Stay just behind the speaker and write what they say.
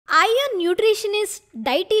Are you a nutritionist,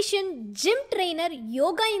 dietitian, gym trainer,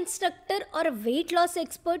 yoga instructor, or a weight loss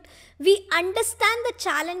expert? We understand the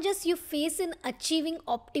challenges you face in achieving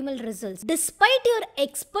optimal results. Despite your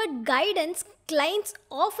expert guidance, clients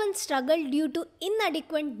often struggle due to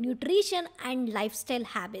inadequate nutrition and lifestyle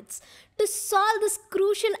habits. To solve this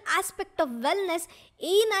crucial aspect of wellness,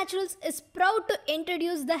 A Naturals is proud to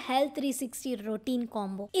introduce the Health 360 Routine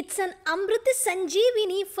Combo. It's an Amruta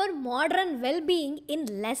Sanjeevani for modern well-being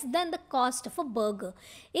in less than the cost of a burger.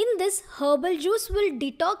 In this, Herbal Juice will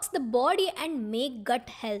detox the body and make gut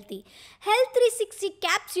healthy. Health 360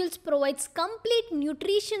 Capsules provides complete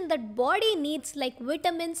nutrition that body needs like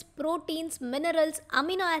vitamins, proteins, minerals,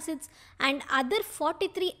 amino acids, and other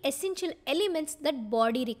 43 essential elements that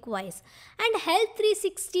body requires. And Health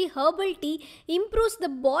 360 Herbal Tea improves the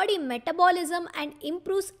body metabolism and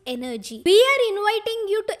improves energy. We are inviting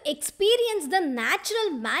you to experience the natural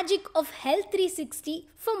magic of Health 360.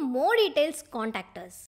 For more details, contact us.